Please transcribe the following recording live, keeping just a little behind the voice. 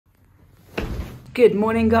Good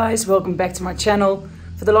morning guys, welcome back to my channel.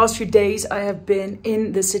 For the last few days I have been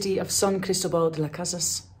in the city of San Cristóbal de las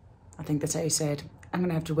Casas. I think that's how you say it. I'm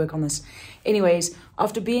gonna have to work on this. Anyways,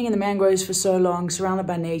 after being in the mangroves for so long, surrounded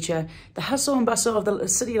by nature, the hustle and bustle of the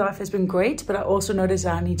city life has been great, but I also noticed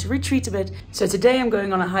that I need to retreat a bit. So today I'm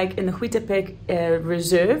going on a hike in the Huitepec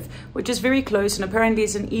Reserve, which is very close, and apparently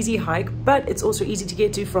it's an easy hike, but it's also easy to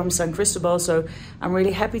get to from San Cristóbal, so I'm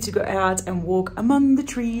really happy to go out and walk among the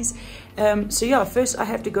trees. So yeah, first I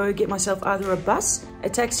have to go get myself either a bus, a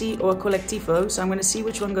taxi, or a colectivo, so I'm gonna see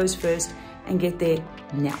which one goes first and get there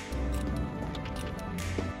now.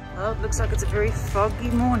 Well, it looks like it's a very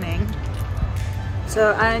foggy morning.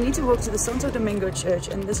 So I need to walk to the Santo Domingo church,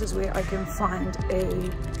 and this is where I can find a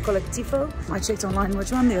colectivo. I checked online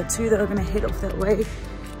which one. There are two that are going to head off that way.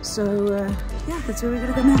 So yeah, that's where we're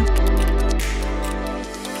going to go now.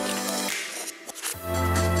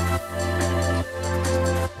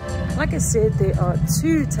 Like I said, there are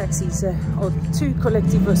two taxis or two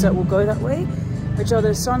colectivos that will go that way, which are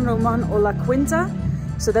the San Román or La Quinta.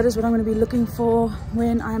 So that is what I'm going to be looking for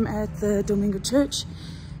when I'm at the Domingo Church.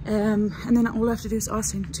 And then all I have to do is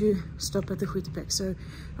ask him to stop at the Huitepec. So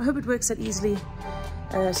I hope it works that easily,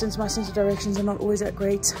 since my sense of directions are not always that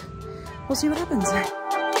great. We'll see what happens.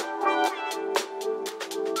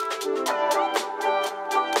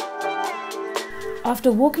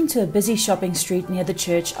 After walking to a busy shopping street near the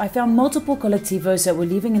church, I found multiple colectivos that were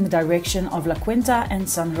leaving in the direction of La Quinta and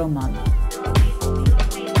San Román.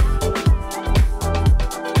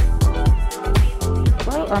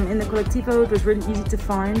 I'm in the colectivo. It was really easy to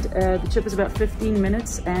find. The trip is about 15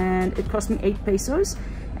 minutes and it cost me 8 pesos,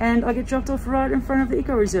 and I get dropped off right in front of the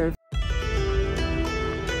Eco Reserve.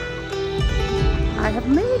 I have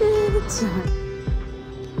made it!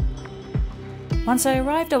 Once I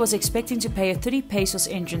arrived, I was expecting to pay a 30 pesos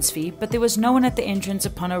entrance fee, but there was no one at the entrance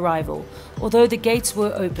upon arrival, although the gates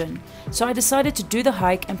were open. So I decided to do the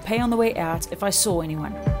hike and pay on the way out if I saw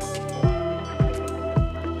anyone.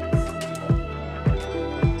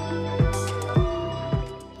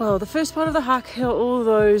 Well, the first part of the hike are all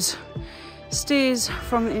those stairs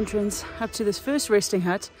from the entrance up to this first resting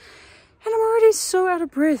hut, and I'm already so out of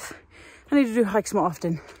breath. I need to do hikes more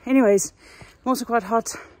often. Anyways, I'm also quite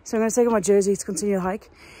hot, so I'm going to take off my jersey to continue the hike.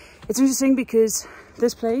 It's interesting because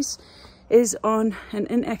this place is on an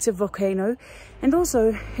inactive volcano, and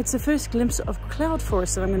also it's the first glimpse of cloud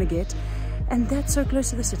forest that I'm going to get, and that's so close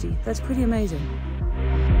to the city. That's pretty amazing.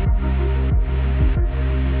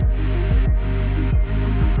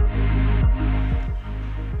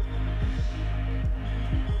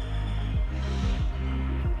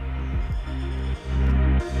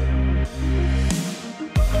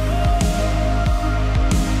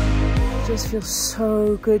 It just feels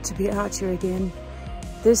so good to be out here again.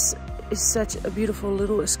 This is such a beautiful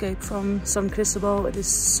little escape from San Cristóbal. It is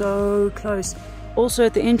so close. Also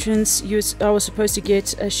at the entrance, I was supposed to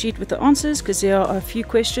get a sheet with the answers because there are a few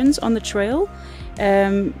questions on the trail.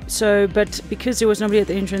 But because there was nobody at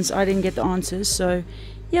the entrance, I didn't get the answers. So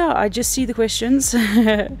yeah, I just see the questions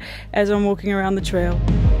as I'm walking around the trail.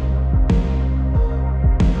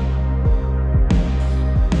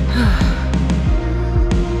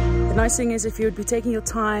 The nice thing is, if you would be taking your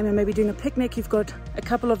time and maybe doing a picnic, you've got a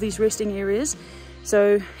couple of these resting areas.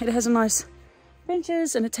 So it has a nice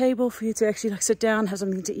benches and a table for you to actually sit down, have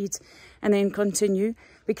something to eat, and then continue.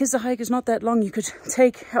 Because the hike is not that long, you could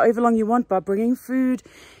take however long you want by bringing food,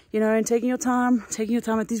 and taking your time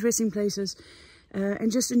at these resting places,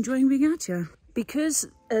 and just enjoying being out here. Because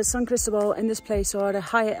San Cristóbal and this place are at a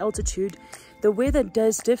higher altitude, the weather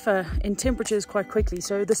does differ in temperatures quite quickly.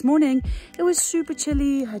 So this morning it was super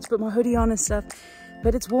chilly. I had to put my hoodie on and stuff,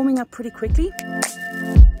 but it's warming up pretty quickly.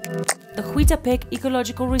 The Huitepec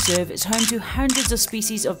Ecological Reserve is home to hundreds of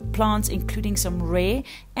species of plants, including some rare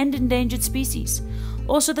and endangered species.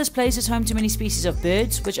 Also, this place is home to many species of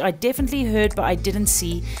birds, which I definitely heard but I didn't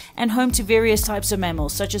see, and home to various types of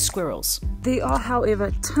mammals, such as squirrels. There are,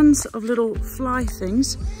 however, tons of little fly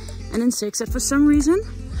things and insects that for some reason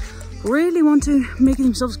really want to make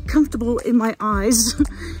themselves comfortable in my eyes.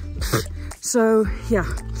 So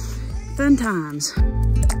yeah, fun times.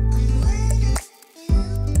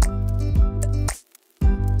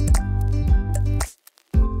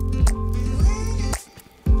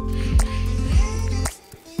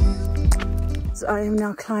 So I am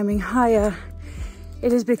now climbing higher.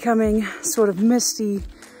 It is becoming sort of misty.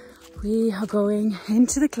 We are going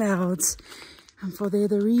into the clouds, and for the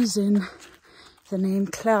reason, the name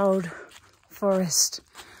Cloud Forest.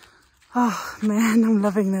 Oh man, I'm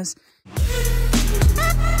loving this.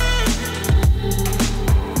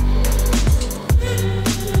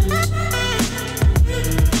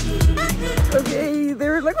 Okay,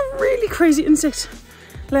 like a really crazy insect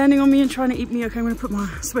landing on me and trying to eat me. Okay, I'm gonna put my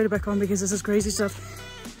sweater back on because this is crazy stuff.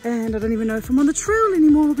 And I don't even know if I'm on the trail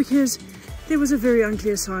anymore because there was a very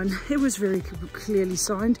unclear sign. It was very clearly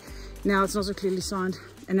signed. Now it's not so clearly signed.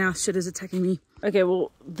 And now shit is attacking me. Okay,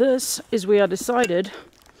 well, this is where I decided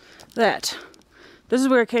that this is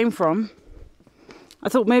where I came from. I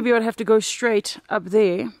thought maybe I'd have to go straight up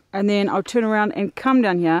there and then I'll turn around and come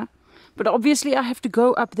down here. But obviously I have to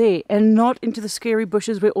go up there and not into the scary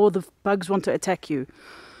bushes where all the bugs want to attack you.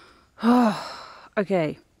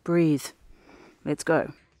 Okay, breathe. Let's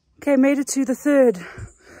go. Okay, made it to the third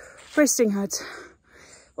resting hut.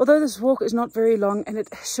 Although this walk is not very long and it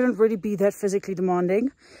shouldn't really be that physically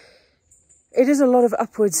demanding, it is a lot of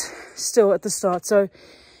upwards still at the start. So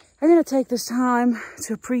I'm going to take this time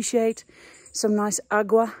to appreciate some nice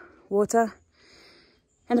agua, water,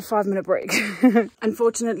 and a 5-minute break.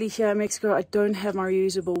 Unfortunately here in Mexico, I don't have my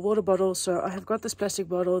reusable water bottle. So I have got this plastic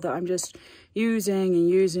bottle that I'm just using and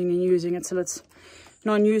using and using until it's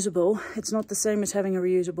non-usable. It's not the same as having a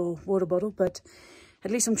reusable water bottle, but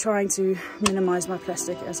at least I'm trying to minimize my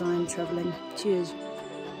plastic as I'm traveling. Cheers.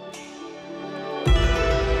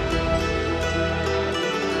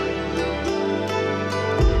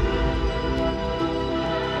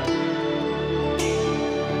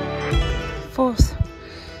 Fourth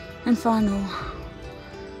and final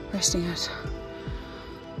resting hut.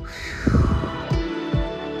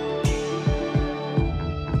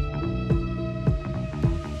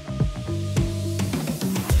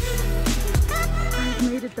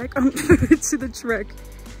 Back up to the track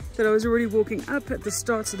that I was already walking up at the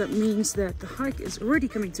start, so that means that the hike is already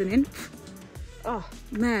coming to an end. Oh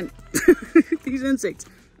man, these insects,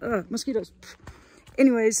 mosquitoes.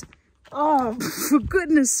 Anyways, oh, for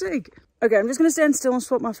goodness sake. Okay, I'm just gonna stand still and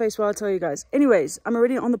swap my face while I tell you guys. Anyways, I'm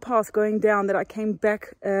already on the path going down that I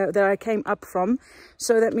came up from,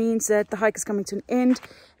 so that means that the hike is coming to an end.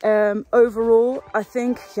 Overall, I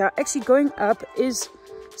think, yeah, actually going up is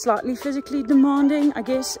slightly physically demanding. I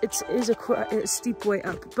guess it is a steep way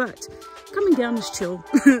up, but coming down is chill.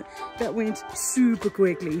 That went super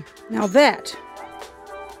quickly. Now that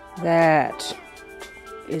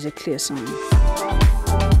is a clear sign.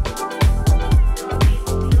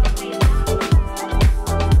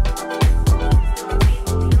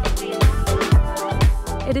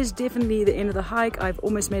 It is definitely the end of the hike. I've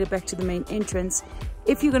almost made it back to the main entrance.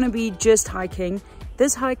 If you're going to be just hiking,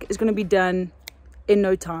 this hike is going to be done in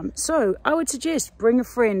no time. So I would suggest bring a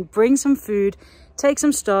friend, bring some food, take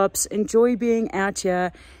some stops, enjoy being out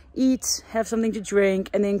here, eat, have something to drink,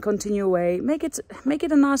 and then continue away. Make it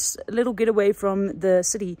a nice little getaway from the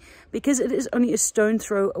city, because it is only a stone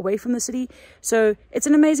throw away from the city. So it's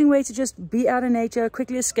an amazing way to just be out in nature,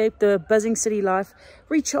 quickly escape the buzzing city life,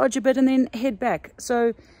 recharge a bit, and then head back.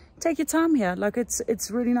 So take your time here. Like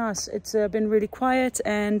it's really nice. It's been really quiet,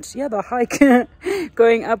 and yeah, the hike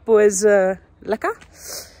going up was lekker,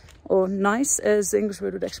 or nice as the English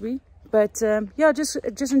word would actually be. But yeah, just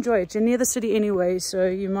enjoy it. You're near the city anyway, so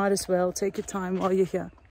you might as well take your time while you're here.